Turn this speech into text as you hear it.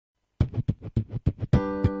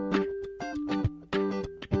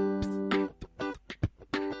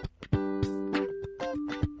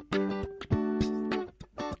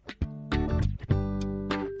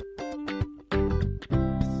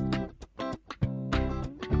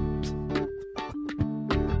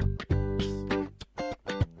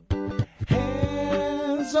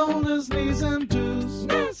shoulders, knees and toes,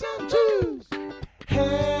 knees and toes.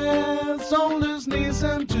 Head, shoulders, knees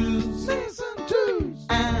and toes, knees and toes.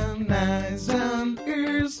 And eyes and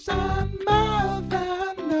ears and mouth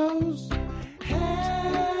and nose.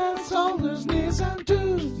 Head, shoulders, knees and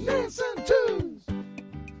toes, knees and toes.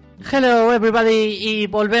 Hello everybody, y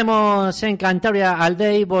volvemos en Cantabria al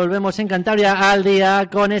day, volvemos en Cantabria al día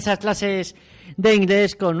con esas clases de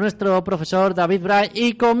inglés con nuestro profesor David Bray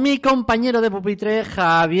y con mi compañero de pupitre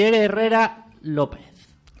Javier Herrera López.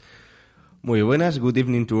 Muy buenas, good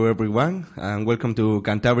evening to everyone and welcome to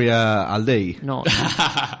Cantabria all day. No,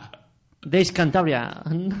 Days Cantabria.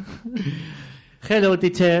 Hello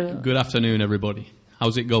teacher. Good afternoon everybody.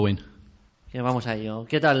 How's it going? Que vamos a ello.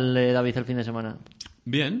 ¿Qué tal David el fin de semana?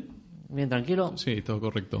 Bien. Bien, tranquilo. Sí, todo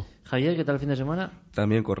correcto. Javier, ¿qué tal el fin de semana?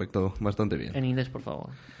 También correcto, bastante bien. En inglés, por favor.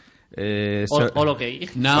 So- All okay.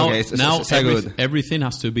 Now, Okay, so good. everything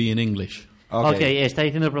has to be in English. Okay, está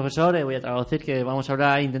diciendo el profesor, voy a traducir que vamos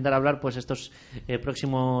a intentar hablar pues estos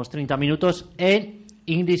próximos 30 minutos en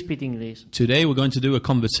English Speak English. Today we're going to do a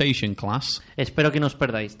conversation class, Espero que no os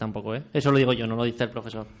perdáis tampoco, ¿eh? Eso lo digo yo, no lo dice el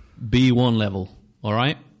profesor. B1 level, all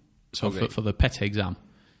right? So Okay. for the PET exam.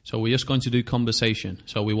 So we're just going to do conversation.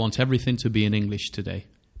 So we want everything to be in English today.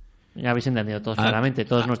 Ya habéis entendido todos claramente,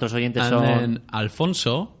 todos nuestros oyentes And son... then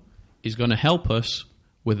Alfonso is going to help us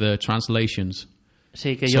with the translations.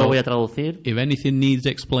 Sí, que yo So, voy a traducir. If anything needs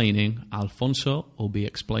explaining, Alfonso will be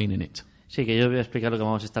explaining it. Sí, que yo voy a explicar lo que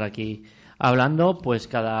vamos a estar aquí hablando. Pues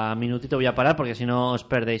cada minutito voy a parar porque si no os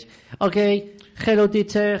perdéis. Ok, hello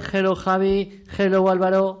teacher, hello Javi, hello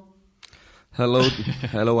Álvaro. Hello,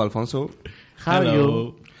 hello Alfonso. How are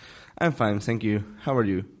you? I'm fine, thank you. How are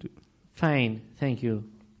you? Fine, thank you.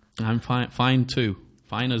 I'm fine too.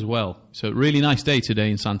 Fine as well. It's a really nice day today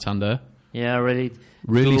in Santander. Yeah, ready.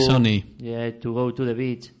 Really sunny. Yeah, to go to the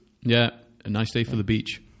beach. Yeah, a nice day for the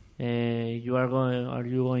beach. Are you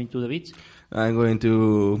going to the beach? I'm going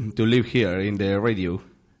to live here in the radio.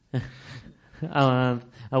 I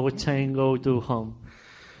would time go to home.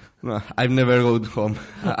 No, I've never gone home.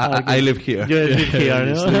 I live here. You live here,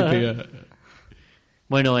 ¿no? Sleep here.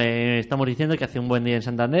 Bueno, estamos diciendo que hace un buen día en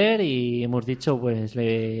Santander y hemos dicho, pues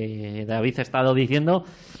David ha estado diciendo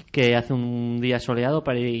que hace un día soleado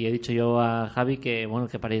y he dicho yo a Javi que bueno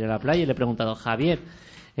que para ir a la playa y le he preguntado, Javier,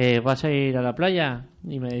 ¿vas a ir a la playa?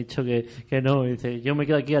 Y me ha dicho que no, y dice, yo me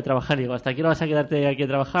quedo aquí a trabajar. Y digo, ¿hasta qué hora vas a quedarte aquí a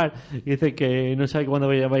trabajar? Y dice que no sabe cuándo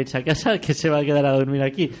va a irse a casa, que se va a quedar a dormir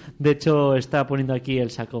aquí. De hecho, está poniendo aquí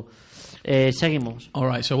el saco. Seguimos.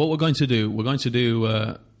 All right, so what we're going to do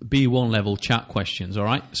B1 level chat questions, all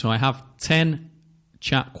right? So I have 10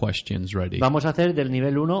 chat questions ready. Vamos a hacer del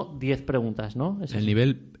nivel 1 10 preguntas, ¿no? ¿Es El así?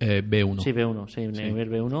 nivel B1. Sí, B1, sí, nivel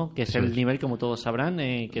B1, que es Eso el es. nivel, como todos sabrán,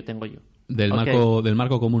 que tengo yo. Del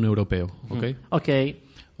marco común europeo, okay? Okay.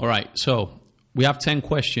 All right, so we have 10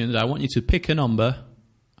 questions. I want you to pick a number.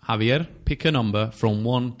 Javier, pick a number from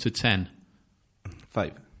 1 to 10.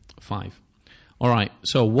 5. 5. All right,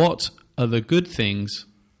 so what are the good things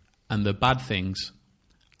and the bad things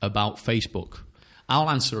about Facebook? I'll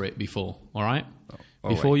answer it before, all right?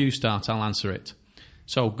 Before you start, I'll answer it.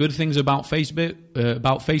 So, good things about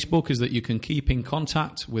Facebook is that you can keep in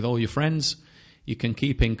contact with all your friends. You can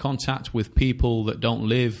keep in contact with people that don't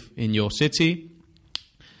live in your city.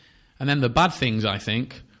 And then the bad things, I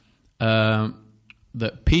think,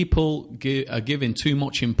 that people are giving too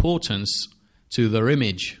much importance to their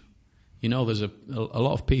image. You know, there's a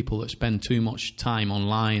lot of people that spend too much time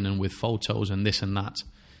online and with photos and this and that.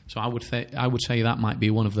 So I would say that might be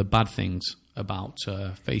one of the bad things about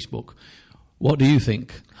Facebook. What do you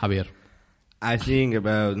think, Javier? I think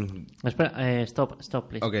about... Espera, stop,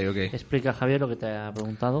 please. Okay. Explica, Javier, lo que te ha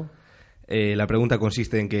preguntado. La pregunta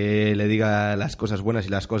consiste en que le diga las cosas buenas y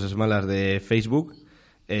las cosas malas de Facebook.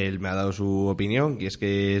 Él me ha dado su opinión y es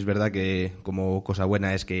que es verdad que como cosa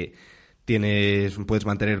buena es que puedes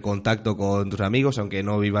mantener contacto con tus amigos aunque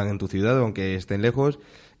no vivan en tu ciudad o aunque estén lejos,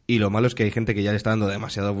 y lo malo es que hay gente que ya le está dando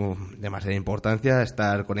demasiada importancia a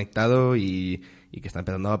estar conectado y que está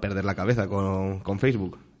empezando a perder la cabeza con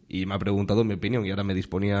Facebook, y me ha preguntado mi opinión y ahora me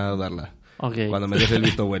disponía a darla. Okay. Cuando me des el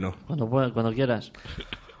visto bueno. Cuando quieras.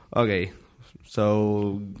 Okay,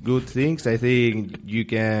 so good things, I think you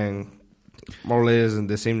can more or less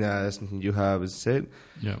the same as you have said.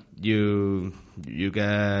 Yeah. You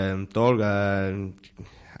can talk and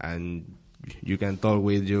you can talk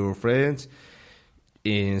with your friends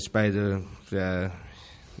in spite of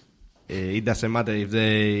it doesn't matter if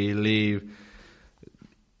they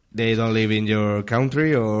don't live in your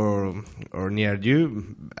country or near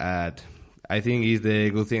you, but I think it's the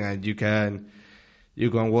good thing, and you can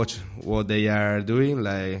watch what they are doing,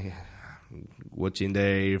 like watching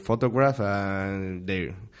their photograph and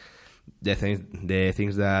the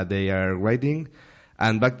things that they are writing.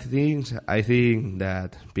 And back to things, I think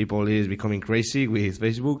that people is becoming crazy with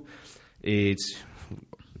Facebook. It's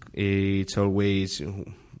always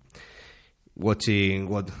watching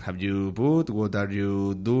what have you put, what are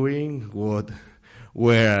you doing,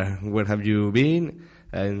 where have you been,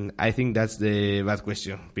 and I think that's the bad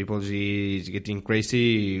question. People is getting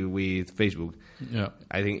crazy with Facebook. Yeah,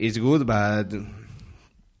 I think it's good, but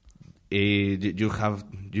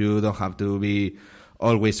you don't have to be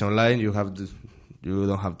always online. You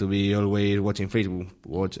don't have to be always watching Facebook.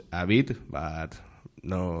 Watch a bit, but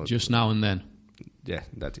no. just now and then. Yeah,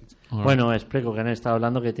 that's it. Bueno, explico que han estado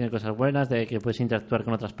hablando que tiene cosas buenas, de que puedes interactuar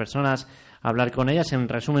con otras personas, hablar con ellas, en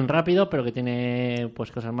resumen rápido, pero que tiene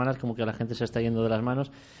pues cosas malas, como que la gente se está yendo de las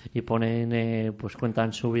manos y ponen, pues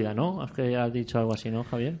cuentan su vida, ¿no? Es que has dicho algo así, ¿no,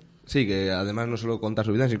 Javier? Sí, que además no solo contar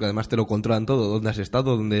su vida, sino que además te lo controlan todo, dónde has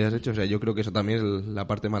estado, dónde has hecho. O sea, yo creo que eso también es la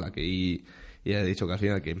parte mala, y he dicho que al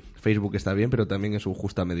final que Facebook está bien, pero también en su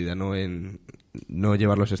justa medida, no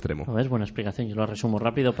llevarlo a ese extremo. ¿No ves? Buena explicación, yo lo resumo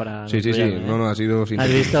rápido para... Sí, no, ha sido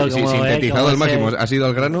sintetizado al máximo, ha sido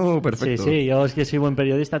al grano perfecto. Sí, yo es que soy buen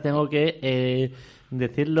periodista, tengo que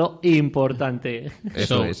decir lo importante.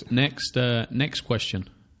 Eso es. Next question.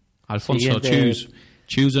 Alfonso, Siguiente.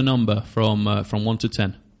 choose a number from 1 to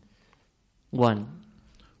 10. 1.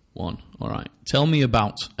 1, all right. Tell me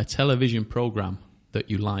about a television program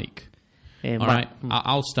that you like. All right,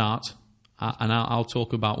 I'll start, and I'll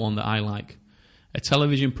talk about one that I like. A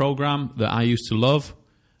television program that I used to love,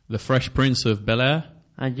 The Fresh Prince of Bel-Air.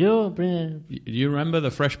 And you... You remember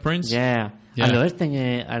The Fresh Prince? Yeah. Al oeste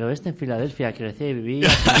en Filadelfia crecí y viví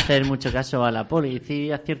sin hacer mucho caso a la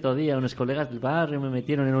policía. Cierto día unos colegas del barrio me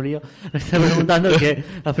metieron en un lío. Me están preguntando que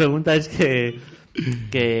la pregunta es que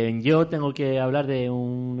yo tengo que hablar de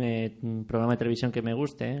un programa de televisión que me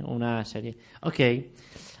guste, una serie. Okay.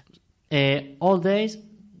 All days,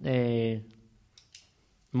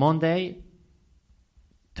 Monday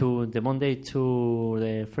to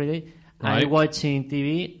the Friday, Right. I'm watching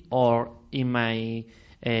TV or in my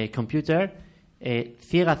computer.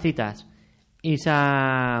 Ciegacitas is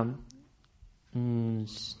a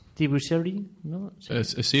TV series, no? A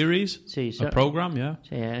series? Sí, a program, yeah.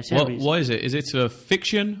 Sí, a series. What is it? Is it a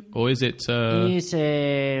fiction or is it... It's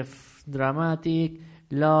dramatic,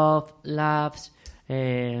 love, laughs,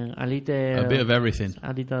 a bit of everything.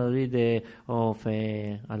 A little bit of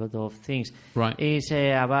a lot of things. Right. It's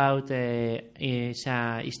about it's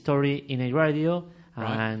a story in a radio,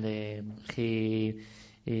 Right. and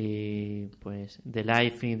pues the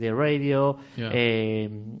life in the radio, Yeah.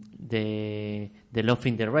 the love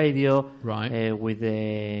in the radio, Right. with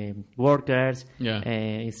the workers. Yeah.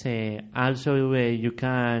 It's also you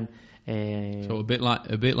can. So a bit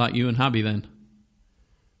like you and Javi then.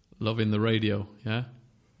 Loving the radio, yeah?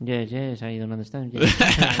 Yes, I don't understand. Yes.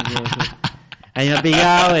 Yes. Ahí me ha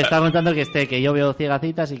pillado, está contando que yo veo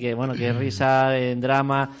Ciegacitas y que bueno, que risa,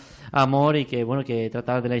 drama, amor y que bueno, que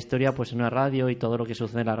trata de la historia pues en una radio y todo lo que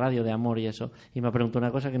sucede en la radio de amor y eso. Y me ha preguntado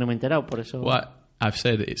una cosa que no me he enterado, por eso. What I've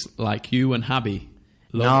said, it's like you and Javi.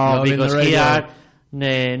 No, loving because the radio.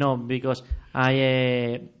 here, no, because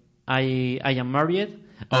I am married.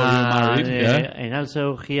 Oh, you're married, yeah. And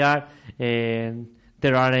also here.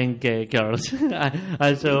 There aren't girls.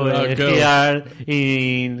 Also, There are girls. here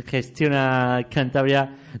in Gestiona, Cantabria,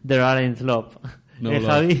 there aren't love. No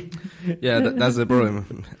love. Javi? Yeah, that's the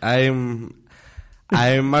problem. I'm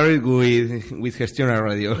married with Gestiona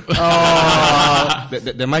Radio. Oh,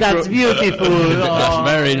 the micro, that's beautiful. That's Oh.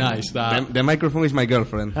 very nice, that. the microphone is my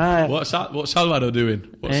girlfriend. What's Alvaro doing?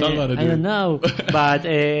 What's Alvaro I doing? don't know, but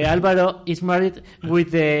Álvaro is married with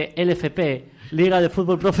the LFP, Liga de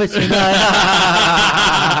Fútbol Profesional.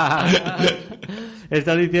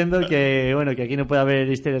 Está diciendo que bueno, que aquí no puede haber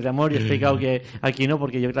historias de amor y he explicado que aquí no,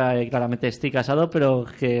 porque yo claramente estoy casado, pero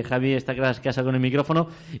que Javi está casado con el micrófono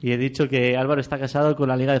y he dicho que Álvaro está casado con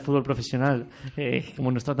la Liga de Fútbol Profesional.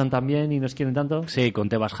 Como nos tratan tan bien y nos quieren tanto. Sí, con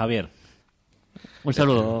Tebas Javier. Un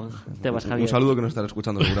saludo, Tebas Javier. Un saludo que nos estará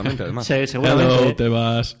escuchando seguramente, además. Sí, seguramente. Hello,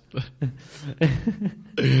 Tebas.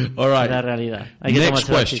 All right. La realidad. Hay que Next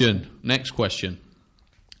tomárselo así. Next question.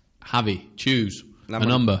 Javi, choose a Number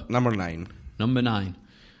number. 9. Number 9.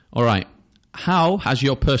 All right. How has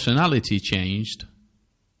your personality changed?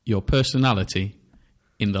 Your personality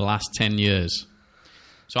in the last 10 years.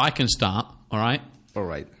 So I can start. All right. All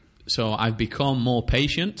right. So I've become more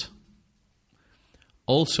patient.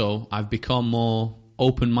 Also, I've become more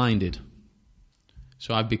open-minded.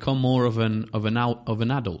 So I've become more of an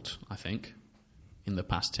adult, I think, in the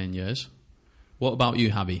past 10 years. What about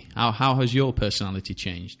you, Javi? How has your personality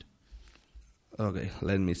changed? Okay,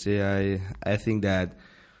 let me see. I think that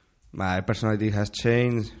my personality has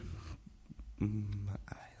changed.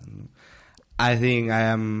 I think I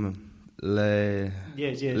am less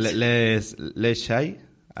shy.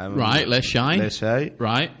 Right, less shy. Less shy.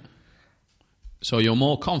 Right. So you're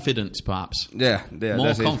more confident, perhaps. Yeah,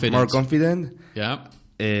 More confident. More confident. Yeah.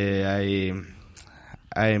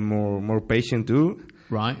 I'm more patient too.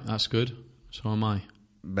 Right, that's good. So am I.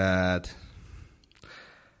 But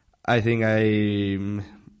I think I'm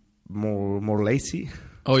more lazy.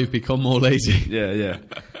 Oh, you've become more lazy. Yeah.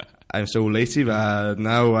 I'm so lazy, but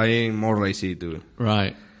now I'm more lazy too.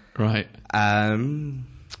 Right. I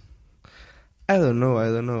don't know.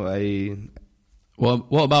 Well,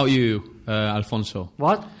 what about you, Alfonso?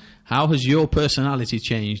 What? How has your personality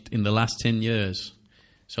changed in the last 10 years?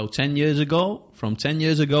 So 10 years ago, from 10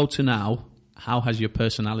 years ago to now, how has your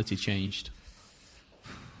personality changed?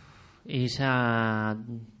 It's a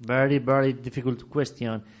very, very difficult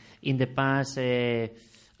question. In the past, I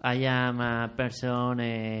am a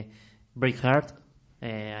person break heart.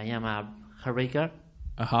 I am a heartbreaker.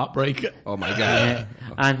 A heartbreaker? Oh my God!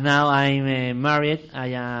 And now I'm married. I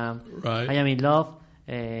am in love.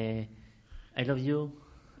 I love you,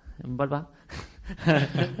 Balba.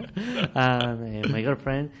 And my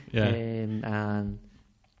girlfriend. Yeah. And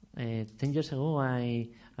 10 years ago, I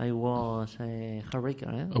was a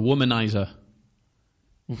heartbreaker. A womanizer.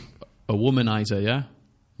 A womanizer, yeah?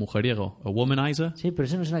 Mujeriego. A womanizer? Sí, pero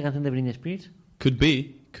eso no es una canción de Britney Spears. Could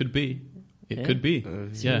be. It could be.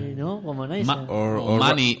 Yeah. Sí, ¿no? Womanizer. Or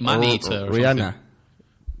man-eater. Or Rihanna. something.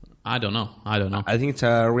 I don't know. I think it's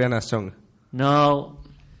a Rihanna song. No.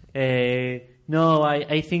 No,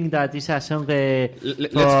 I think that it's a song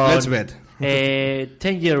Let's bet.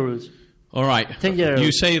 10 years. All right. 10 years.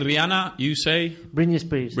 You say Rihanna, you say Britney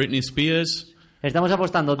Spears. Britney Spears. Estamos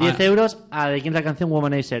apostando 10 euros a de quién es la canción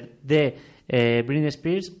Womanizer. De Britney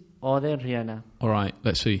Spears o de Rihanna. All right,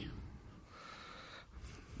 let's see.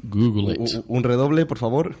 Google it. Un redoble, por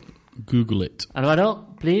favor. Google it.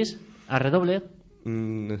 Álvaro, please, a redoble.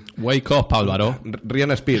 Wake up, Álvaro.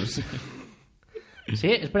 Rihanna Spears.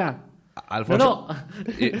 Sí, espera. Alfonso. No.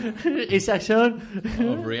 It's a song.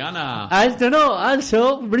 Oh, Rihanna.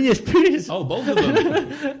 Also Britney Spears. Oh, both of them.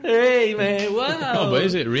 Hey, man, wow. Oh, but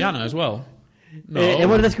is it Rihanna as well? No.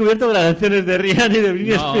 Hemos descubierto que las canciones de Rihanna y de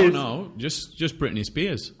Britney Spears. No, just Britney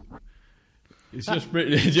Spears. It's just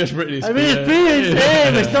Britney Spears. Britney Spears,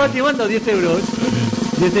 me estaba timando 10 euros.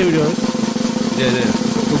 10 euros. Yeah.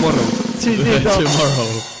 Tomorrow. Sí, Tomorrow.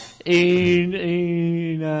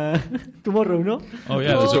 Tomorrow, ¿no? Oh,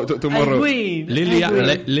 yeah. Tomorrow.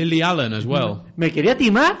 Lily Allen as well. ¿Me quería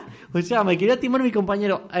timar? O sea, me quería timar mi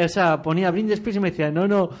compañero. O sea, ponía Britney Spears y me decía,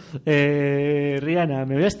 no, Rihanna,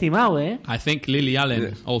 me habías timado, ¿eh? I think Lily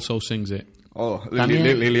Allen also sings it. Oh,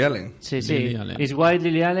 Lily Allen. Sí. Lily Allen. It's white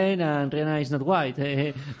Lily Allen and Rihanna is not white.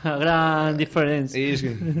 A gran difference. A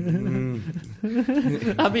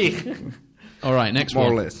big. All right, next More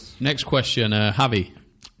one. or less. Next question, Javi.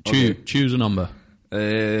 Choose a number.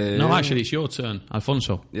 No, actually, it's your turn,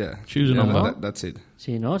 Alfonso. Yeah. Choose a number. That's it.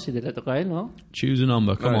 Sí, ¿no? Si te le toca a él, ¿no? Choose a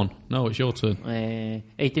number. Come Right. on. No, it's your turn.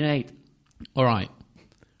 18. All right.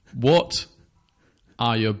 What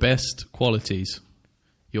are your best qualities?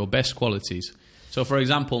 Your best qualities. So, for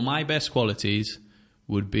example, my best qualities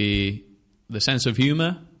would be the sense of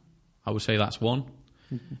humor. I would say that's one.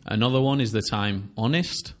 Another one is that I'm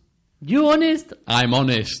honest. You honest? I'm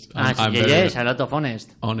honest. I'm very yes, a lot of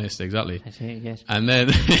honest. honest, exactly. Sí, yes. And then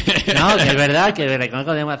No, que es verdad, que le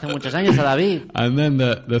conozco de hace muchos años a David. and then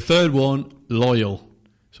the third one, loyal.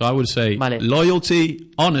 So I would say Vale.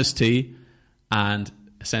 loyalty, honesty, and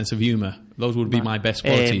a sense of humor. Those would be my best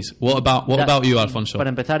qualities. What about you, Alfonso? Para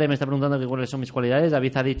empezar, me está preguntando que cuáles son mis cualidades.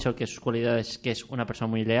 David ha dicho que sus cualidades, que es una persona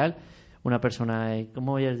muy leal, una persona,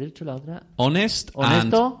 ¿cómo habías dicho la otra? Honesto,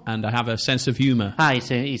 and I have a sense of humor. Y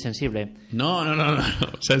sensible. No.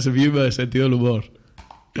 Sense of humor, sentido del humor.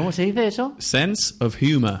 ¿Cómo se dice eso? Sense of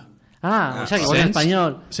humor. O sea, que bueno en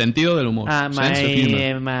español. Sentido del humor. Sense of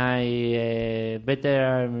humor. My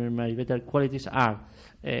better qualities are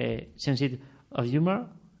sense of humor.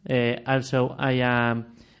 Also, I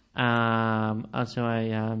am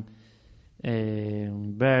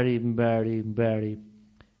very,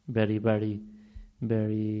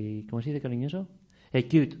 ¿cómo se dice cariñoso?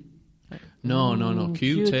 Cute. No.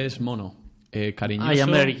 Cute es mono. Cariñoso. I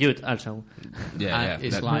am very cute also. Yeah.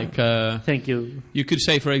 It's like... Thank you. You could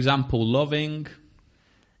say, for example, loving,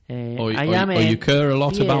 or I you care a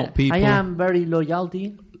lot about people. I am very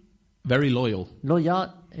loyalty. Very loyal.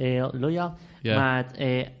 Loyal. Yeah. But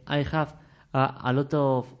I have a lot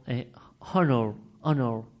of honor.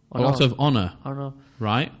 A lot of honor. Honor.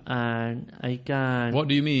 Right? And I can... What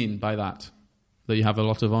do you mean by that? That you have a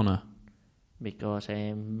lot of honor? Because I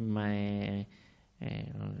am a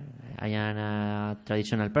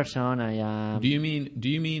traditional person. I am... Do you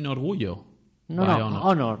mean orgullo? No, by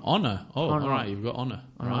honor. Honor. Oh, Honor. all right. You've got honor.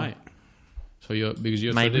 Right. So because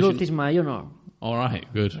you're My tradition... blood is my honor. All right.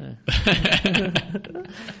 Good.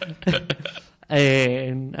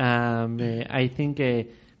 I think I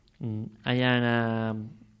am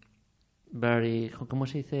very... ¿Cómo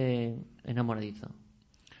se dice enamoradizo?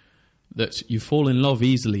 That you fall in love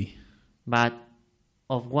easily. But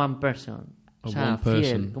of one person. Of o sea, one person.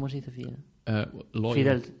 Fiel. ¿Cómo se dice fiel? Loyal.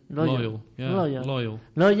 Fidel. Loyal. Yeah. Loyal.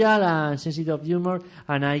 Loyal and sensitive of humor,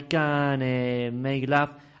 and I can make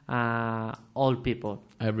laugh all people.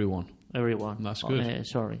 Everyone. That's good.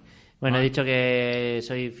 Sorry. Bueno, he dicho que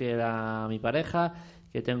soy fiel a mi pareja,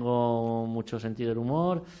 que tengo mucho sentido del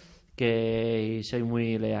humor, que soy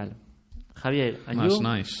muy leal. Javier, and That's you?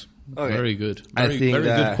 nice. Okay. Very good. I Very think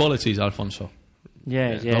good qualities, Alfonso.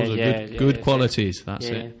 Yes, Those are good qualities. That's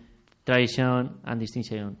it. Tradition and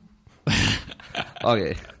distinction.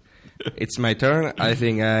 Okay, it's my turn. I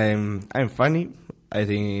think I'm funny. I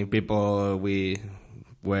think people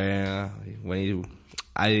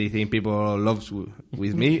I think people loves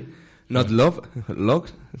with me, not love.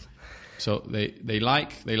 So they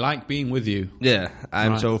like being with you. Yeah,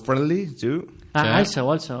 I'm Right. so friendly too. Yeah.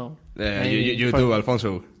 Also. You too,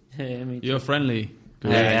 Alfonso. Me too. You're friendly.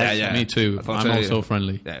 Good. Yeah. Me too. Alfonso, I'm also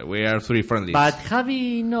friendly. Yeah, we are three friendly. But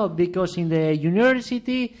Javi, no, because in the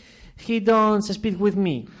university he don't speak with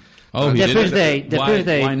me. Oh, he the didn't? first day. The Why- first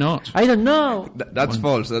day. why not? I don't know. That's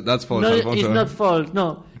false. That's false, No, Alfonso. it's not false.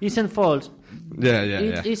 No, isn't false. Yeah.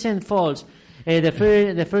 It isn't false.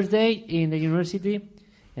 The first day in the university,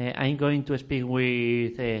 I'm going to speak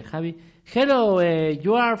with Javi. Hello,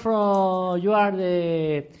 you are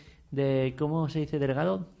the ¿cómo se dice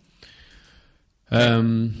delegado?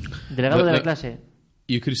 Delegado de la clase.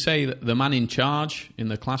 You could say that the man in charge in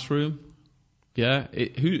the classroom. Yeah,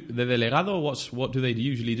 the delegado. What do they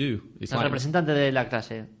usually do? It's El representante de la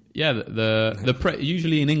clase. Yeah,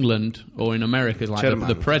 usually in England or in America, it's like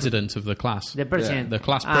the president of the class. The president. The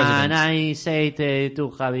class president. And I say to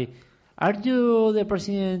Javi, are you the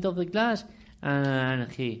president of the class? And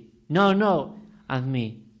he, no. And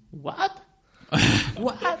me, what?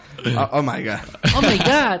 What? Oh my god. Oh my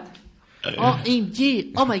god.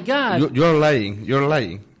 OMG. Oh my god. You're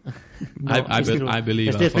lying. No, I believe.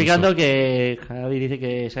 Estoy Alfonso. explicando que Javi dice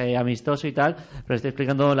que es amistoso y tal, pero estoy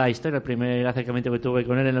explicando la historia, el primer acercamiento que tuve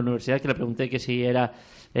con él en la universidad, que le pregunté que si era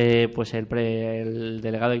pues el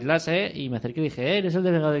delegado de clase, y me acerqué y dije, ¿eres el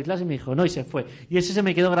delegado de clase? Y me dijo, no, y se fue. Y ese se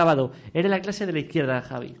me quedó grabado. Era la clase de la izquierda,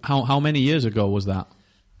 Javi. How many years ago was that?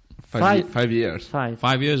 5 years.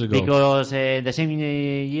 5 years ago. Because the same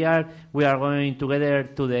year we are going together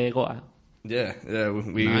to the Goa. Yeah.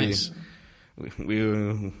 Nice.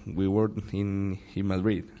 We worked in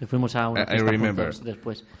Madrid. Que fuimos a una I fiesta remember. juntos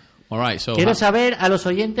después. All right, so Quiero saber a los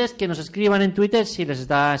oyentes que nos escriban en Twitter si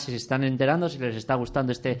se están enterando, si les está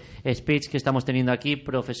gustando este speech que estamos teniendo aquí,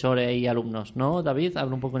 profesores y alumnos, ¿no, David?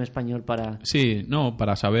 Habla un poco en español para... Sí, no,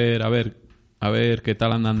 para saber, a ver qué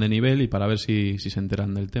tal andan de nivel y para ver si se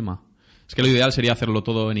enteran del tema. Es que lo ideal sería hacerlo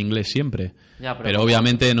todo en inglés siempre, Ya, pero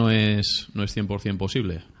obviamente no es 100%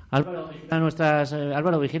 posible. Álvaro,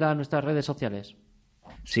 vigila nuestras redes sociales.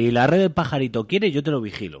 Si la red del pajarito quiere, yo te lo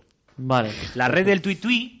vigilo. Vale. La red del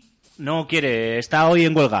tuitui no quiere, está hoy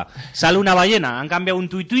en huelga. Sale una ballena, han cambiado un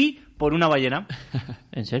tuitui por una ballena.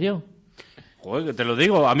 ¿En serio? Joder, que te lo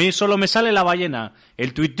digo, a mí solo me sale la ballena.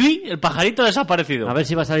 El tuitui, el pajarito ha desaparecido. A ver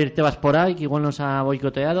si va a salir Te vas por ahí, que igual nos ha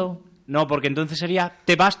boicoteado. No, porque entonces sería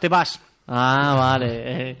te vas. Ah,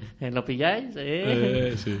 vale. ¿Lo pilláis?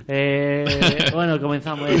 Sí. Bueno,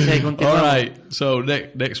 comenzamos. All Continuamos. right, so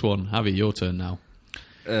next one. Javi, your turn now.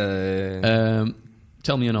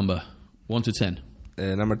 Tell me a number, 1 to 10.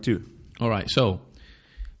 Number 2. All right, so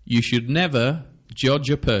you should never judge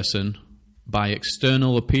a person by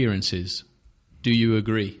external appearances. Do you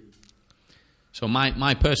agree? So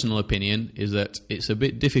my personal opinion is that it's a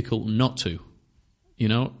bit difficult not to. You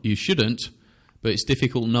know, you shouldn't, but it's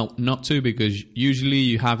difficult not to, because usually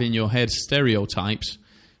you have in your head stereotypes,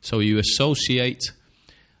 so you associate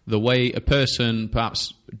the way a person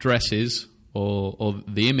perhaps dresses or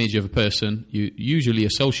the image of a person you usually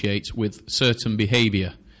associate with certain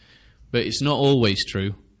behavior. But it's not always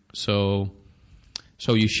true, so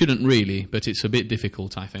you shouldn't really, but it's a bit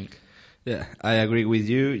difficult, I think. Yeah, I agree with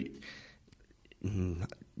you.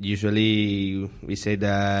 Usually we say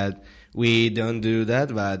that we don't do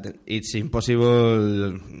that, but it's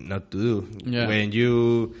impossible not to do. Yeah. When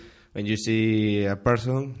you when you see a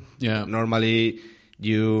person, Yeah. normally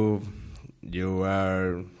you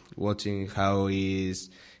are watching how is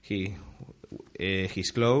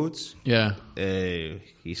his clothes, Yeah.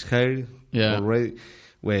 his hair, Yeah. already.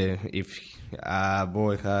 Well, if a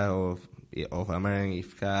boy of a man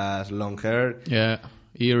if has long hair, Yeah.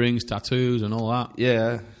 Earrings, tattoos, and all that.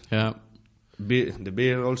 yeah, Yeah. the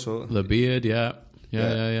beard also. The beard, yeah.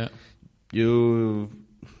 Yeah, yeah, yeah.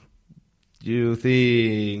 You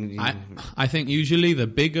think I think usually the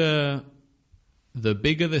bigger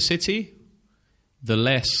the city, the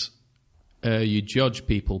less you judge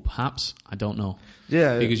people, perhaps. I don't know.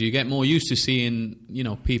 Yeah. Because you get more used to seeing,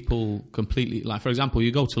 people completely... Like, for example,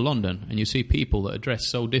 you go to London and you see people that are dressed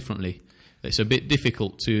so differently. It's a bit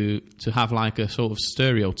difficult to have, like, a sort of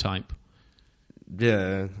stereotype.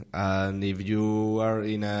 Yeah, and if you are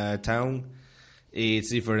in a town, it's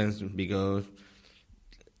different because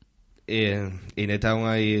in a town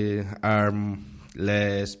are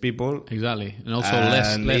less people. Exactly. And also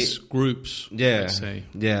And less groups, Yeah, let's say.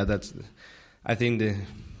 yeah. I think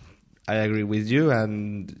I agree with you,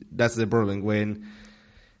 and that's the problem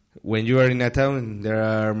when you are in a town, there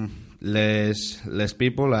are less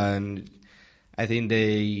people, and I think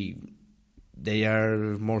they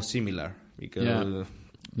are more similar because. Yeah.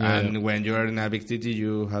 And when you are in a big city,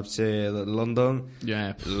 you have said London.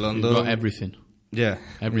 Yeah, London. you've got everything. Yeah,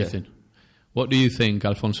 Everything. What do you think,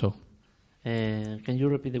 Alfonso? Can you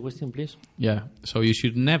repeat the question, please? Yeah, so you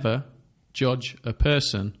should never judge a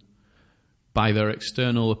person by their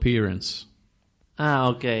external appearance.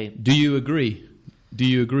 Okay. Do you agree? Do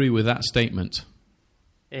you agree with that statement?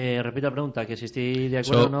 Repito la pregunta, que si estoy de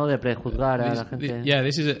acuerdo o no de prejuzgar a la gente.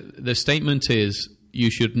 The statement is you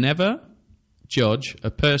should never judge a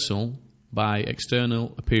person by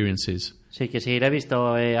external appearances. Sí, que si he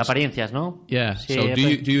visto apariencias, ¿no? Yeah. Sí, So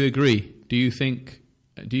do you agree? Do you think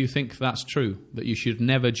that's true, that you should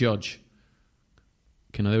never judge,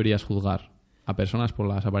 que no deberías juzgar a personas por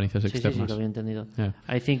las apariencias Sí, sí, externas? lo había entendido. Yeah.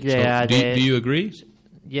 I think So, do you agree?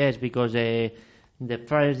 Yes, because the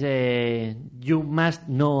first you must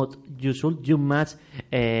meet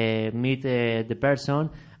the person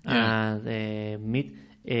Yeah. and meet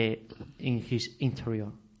in his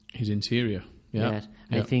interior. His interior. Yeah. Yes,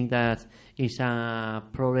 Yeah. I think that is a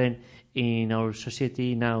problem in our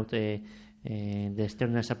society now. The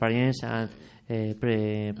external appearance and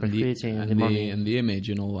prejudice in the morning. and the image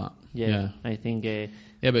and all that. Yeah, I think. Yeah,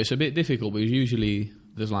 but it's a bit difficult because usually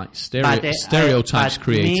there's like But, stereotypes but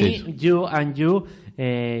created. Me, you also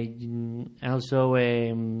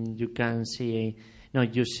you can see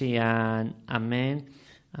you see a man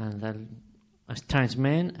and a strange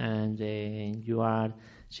man and you are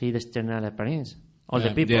see the external appearance all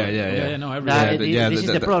the people. Yeah. No, everybody. This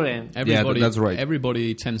is the problem. Everybody, that's right.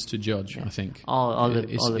 Everybody tends to judge. I think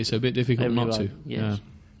It's a bit difficult not to. Yes.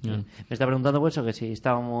 Yeah. Me está preguntando pues eso, que si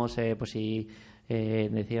estábamos pues si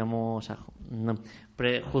decíamos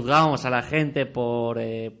juzgábamos a la gente por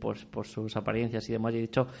sus apariencias y demás, y he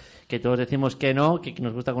dicho que todos decimos que no, que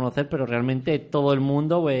nos gusta conocer, pero realmente todo el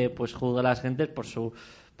mundo pues juzga a las gentes por sus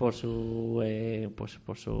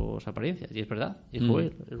apariencias, y es verdad, y es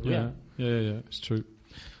real. Yeah, it's true.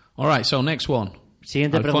 All right, so next one.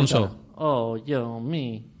 Siguiente Alfonso. pregunta.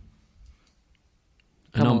 Me.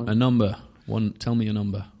 A number. Tell me a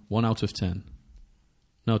number. 1 out of 10.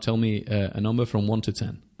 No, tell me a number from 1 to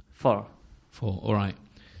 10. 4. 4. All right.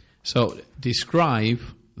 So describe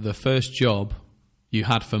the first job you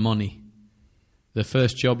had for money. The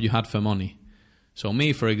first job you had for money. So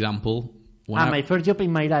me, for example, My first job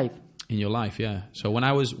in my life. In your life, yeah. So when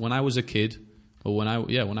I was a kid, when I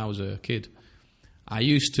was a kid, I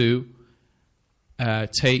used to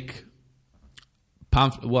take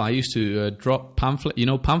I used to drop pamphlet. You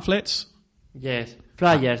know pamphlets? Yes,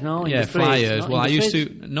 flyers, no? In the streets, flyers. no? Well, I used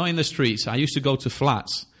streets? to not in the streets. I used to go to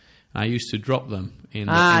flats. And I used to drop them in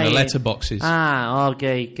the letterboxes.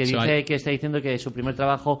 Okay. Que dice que está diciendo que su primer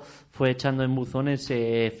trabajo fue echando en buzones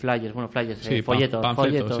flyers,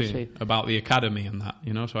 folletos, sí. About the academy and that,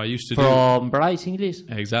 you know. So I used to From Brays, English.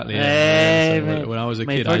 Exactly. Yeah. So when I was a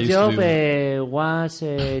kid, I used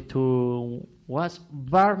to do was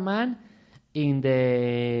barman in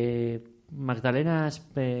the Magdalena's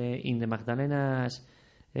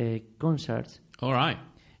concerts. All right.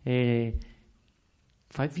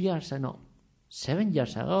 7 years ago,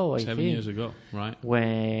 I think. 7 years ago, right.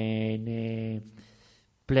 When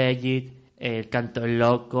played El Canto el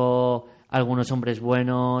Loco, Algunos Hombres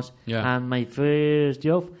Buenos, and my first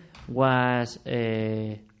job was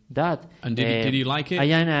that. And did you like it? I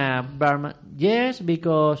am a barman. Yes,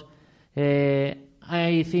 because I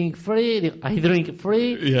drink free.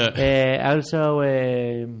 Yeah. Also,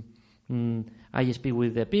 I speak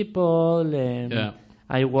with the people. Yeah.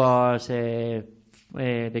 I was the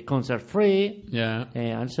concert free. Yeah.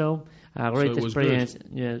 Also, a great So it was experience.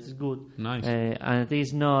 Yes, it's good. Nice. And it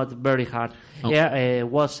is not very hard. Oh. Yeah, it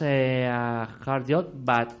was a hard job,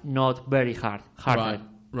 but not very hard. Harder.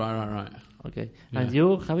 Right. Okay. Yeah. And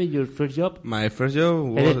you, Javi, your first job? My first job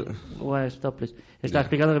was... Well, stop, please. Estaba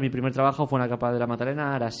explicando que mi primer trabajo fue en la Capa de la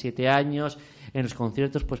Magdalena, era 7 años, en los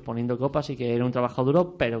conciertos, pues poniendo copas, y que era un trabajo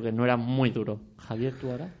duro, pero que no era muy duro. Javier, ¿tú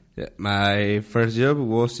ahora? Yeah, my first job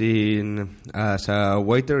was as a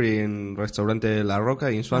waiter in restaurante La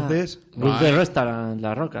Roca in Swanses. Good restaurant,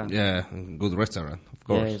 La Roca. Yeah, good restaurant, of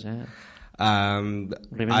course. Yes, I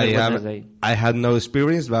Wednesday. had no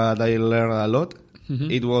experience, but I learned a lot.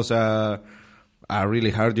 It was a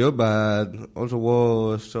really hard job, but also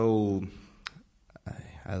was so,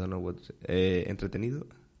 I don't know what, entretenido.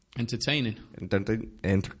 Entertaining.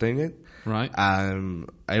 Entertaining. Right. I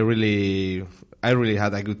really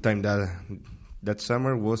had a good time that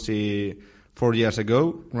summer. Was 4 years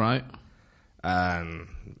ago. Right. And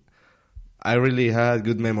I really had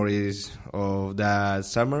good memories of that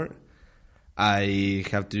summer. I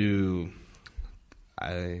have to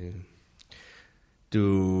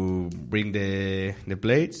bring the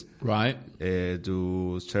plates. Right.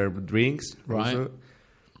 To serve drinks. Right. Also.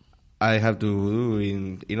 I have to do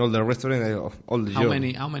in all the restaurants, all the How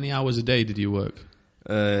job. many hours a day did you work?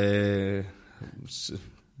 18.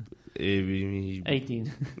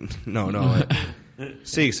 No,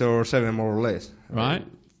 6 or 7 more or less. Right.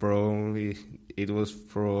 It was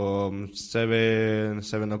from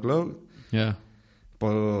 7 o'clock. Yeah.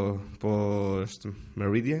 Post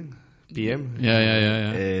meridian PM.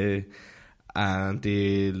 Yeah.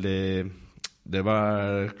 Until the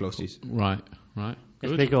bar closes. Right.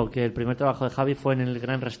 Good. Explico que el primer trabajo de Javi fue en el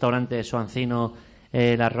gran restaurante suancino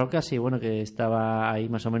Las Rocas, y bueno, que estaba ahí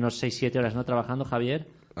más o menos 6-7 horas, ¿no? Trabajando, Javier.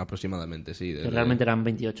 Aproximadamente, sí. Que realmente eran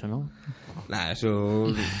 28, ¿no? Nah, eso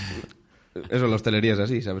en la hostelería es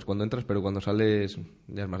así, ¿sabes? Cuando entras, pero cuando sales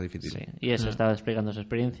ya es más difícil. Sí, y eso, estaba explicando su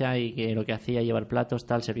experiencia y que lo que hacía, llevar platos,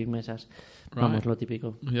 tal, servir mesas. Vamos, Right. lo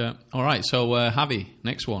típico. Yeah. All right. So, Javi,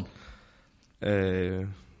 next one. 7.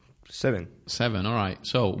 7. All right.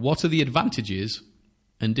 So, what are the advantages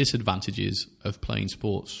and disadvantages of playing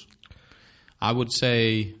sports? I would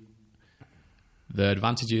say the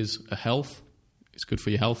advantages are health. It's good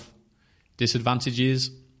for your health.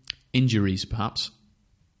 Disadvantages, injuries, perhaps.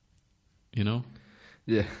 You know?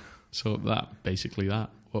 Yeah. So basically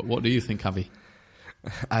that. What do you think, Javi?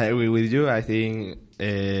 I agree with you. I think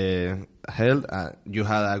health. You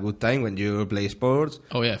had a good time when you play sports.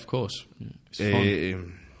 Oh, yeah, of course. Yeah, it's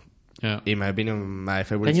fun. Yeah. In my opinion, my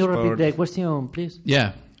favorite Can you sport... repeat the question, please?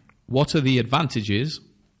 Yeah. What are the advantages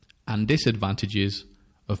and disadvantages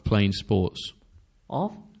of playing sports?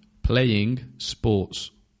 Of? Playing sports.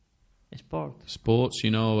 Sport. Sports, you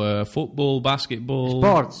know, football, basketball.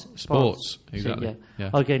 Sports. Exactly. Sí, Yeah.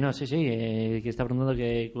 Ok, no, sí, que está preguntando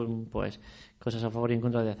que, pues, cosas a favor y en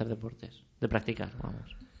contra de hacer deportes, de practicar,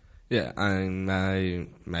 vamos. Yeah, and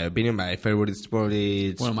my opinion, my favorite sport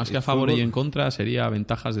is... Bueno, más que a is favor football. y en contra sería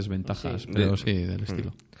ventajas, desventajas, Sí. pero sí, del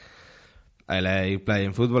estilo. I like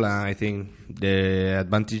playing football, and I think the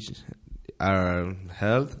advantages are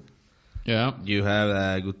health. Yeah. You have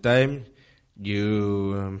a good time.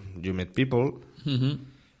 You meet people. Mm-hmm.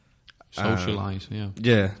 Socialize, yeah.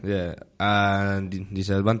 Yeah. And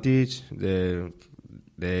disadvantage the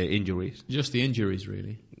injuries. Just the injuries,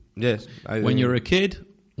 really. Yes. When you're a kid,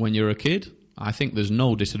 I think there's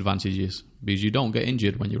no disadvantages because you don't get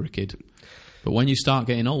injured when you're a kid. But when you start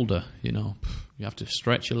getting older, you know, you have to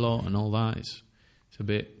stretch a lot and all that. It's a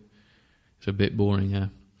bit boring, yeah.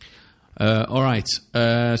 All right.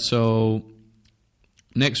 So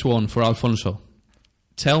next one for Alfonso.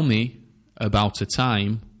 Tell me about a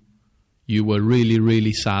time you were really,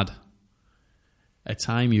 really sad. A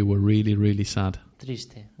time you were really, really sad.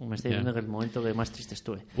 Triste. Me estoy diciendo que el momento que más triste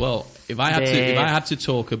estuve. Well, if I had to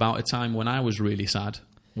talk about a time when I was really sad,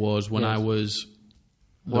 was when I was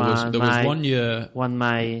there was 1 year when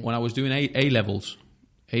I was doing A levels.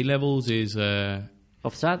 A levels is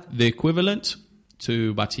Of sad? the equivalent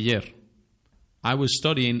to bachiller. I was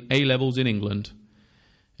studying A levels in England,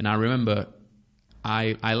 and I remember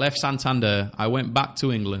I left Santander. I went back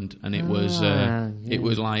to England, and it was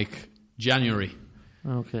like January.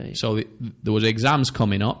 Okay. So there was exams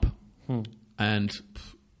coming up, and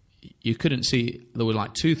you couldn't see. There were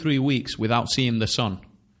like 2-3 weeks without seeing the sun.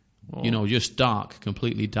 Oh. You know, just dark,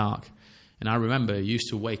 completely dark. And I remember I used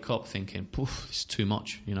to wake up thinking, "Poof, it's too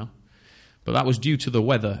much," you know. But that was due to the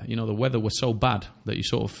weather. You know, the weather was so bad that you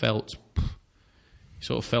sort of felt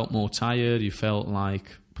more tired. You felt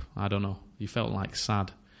like I don't know. You felt like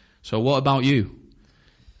sad. So what about you?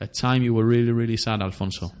 A time you were really, really sad,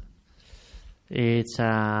 Alfonso. It's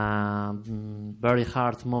a very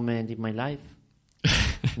hard moment in my life.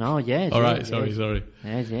 No, yes. All right, yes, sorry.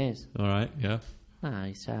 Yes. All right, yeah.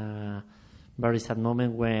 It's a very sad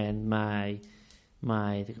moment when my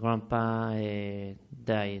grandpa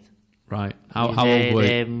died. Right. How old were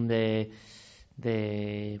you?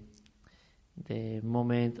 The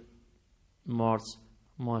moment most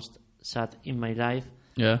sad in my life.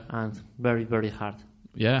 Yeah. And very, very hard.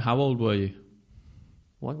 Yeah. How old were you?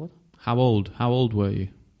 What? How old were you?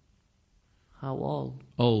 How old?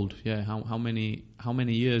 Old. Yeah. How many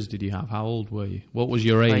years did you have? How old were you? What was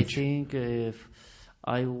your age? I think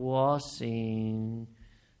I was in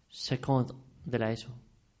second de la ESO.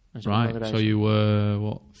 Right. So you were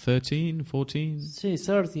what? 13, 14? Sí,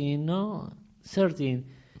 13. No, 13.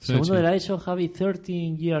 Segundo de la ESO, Javi,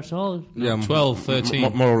 13 years old. Yeah, 12,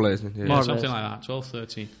 13. More or less. Yeah. Yeah, something like that. 12,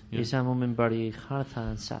 13. Yeah. It's a moment very hard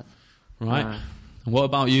and sad. Right. And what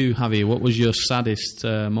about you, Javi? What was your saddest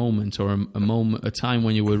moment, or a time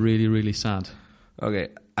when you were really, really sad? Okay,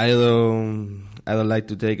 I don't like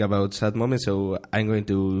to take about sad moments, so I'm going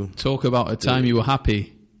to talk about a time you were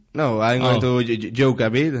happy. No, I'm going to joke a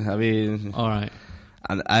bit. All right.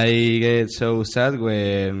 And I get so sad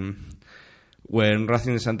when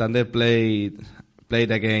Racing Santander played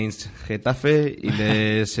against Getafe in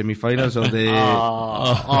the semi-finals of the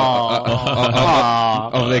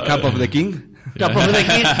of the Cup of the King. Cup of the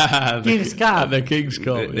King, King's Cup. The King's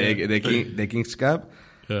Cup. The King's Cup.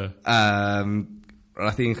 Yeah.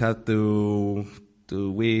 Racing had to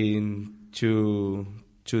win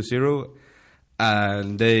 2-0,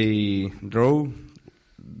 and they draw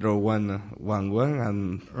 1-1,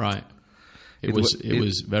 and right. It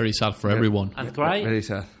was very sad for everyone. And cry? Very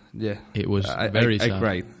sad. Yeah. It was very sad. I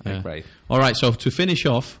cried. Yeah. I cried. All right. So to finish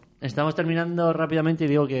off. Estamos terminando rápidamente y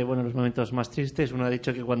digo que, bueno, los momentos más tristes. Uno ha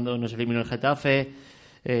dicho que cuando nos eliminó el Getafe,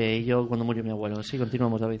 y yo cuando murió mi abuelo. Sí,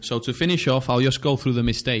 continuamos, David. So to finish off, I'll just go through the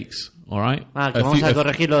mistakes, all right? Que vamos a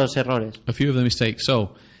corregir los errores. A few of the mistakes.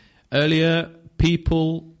 So, earlier,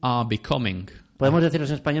 people are becoming. ¿Podemos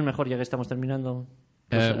decirlos en español mejor ya que estamos terminando?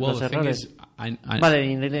 Well, the thing errores. is... Vale,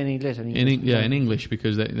 en inglés. In English,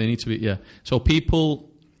 because they need to be... Yeah. So,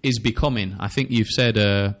 people is becoming. I think you've said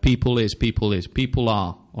people is. People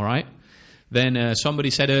are, all right? Then somebody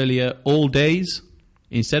said earlier, all days.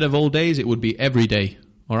 Instead of all days, it would be every day,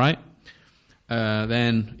 all right?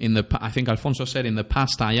 Then I think Alfonso said in the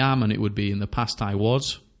past I am, and it would be in the past I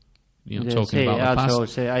was. Talking about the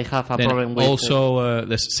past. I have a then problem with... Also,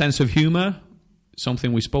 the sense of humor,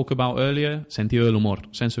 something we spoke about earlier, sentido del humor,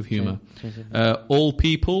 sense of humor. Sí. All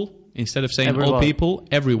people, instead of saying everyone. All people,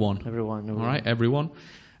 everyone. Everyone. All right, everyone.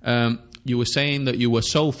 You were saying that you were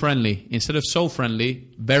so friendly. Instead of so friendly,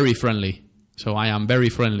 very friendly. So I am very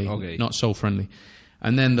friendly, okay. Not so friendly.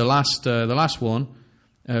 And then the last one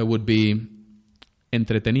would be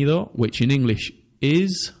entretenido, which in English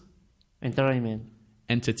is... Entertainment.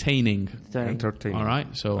 Entertaining. Entertaining. All right,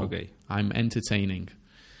 so okay. I'm entertaining.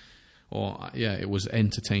 Or, yeah, it was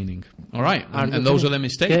entertaining. All right, and those are the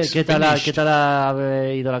mistakes. ¿Qué tal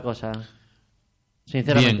ha ido la cosa?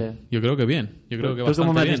 Sinceramente. Bien, yo creo que bien. Yo creo que ¿Tú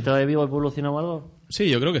cómo me has bien. visto? ¿He evolucionado algo? Sí,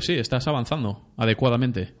 yo creo que sí, estás avanzando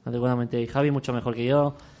adecuadamente. Y Javi mucho mejor que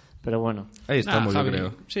yo, pero bueno. Ahí estamos, Javi, yo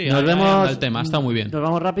creo. Sí, nos vemos. El tema está muy bien. Nos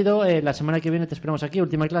vamos rápido. La semana que viene te esperamos aquí,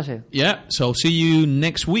 última clase. Yeah, so see you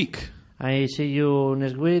next week. I see you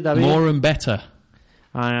next week, David. More and better.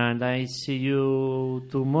 And I see you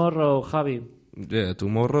tomorrow, Javi. Yeah,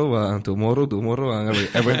 tomorrow, and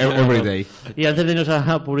every day. Y antes de irnos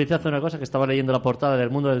a publicidad, una cosa que estaba leyendo la portada del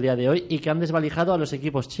Mundo del día de hoy y que han desvalijado a los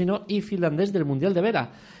equipos chino y finlandés del Mundial de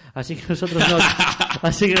Vera. Así que nosotros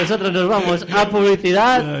nos vamos a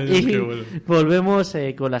publicidad y volvemos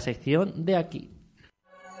con la sección de aquí.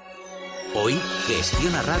 Hoy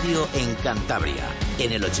Gestiona Radio en Cantabria,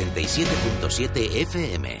 en el 87.7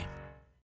 FM.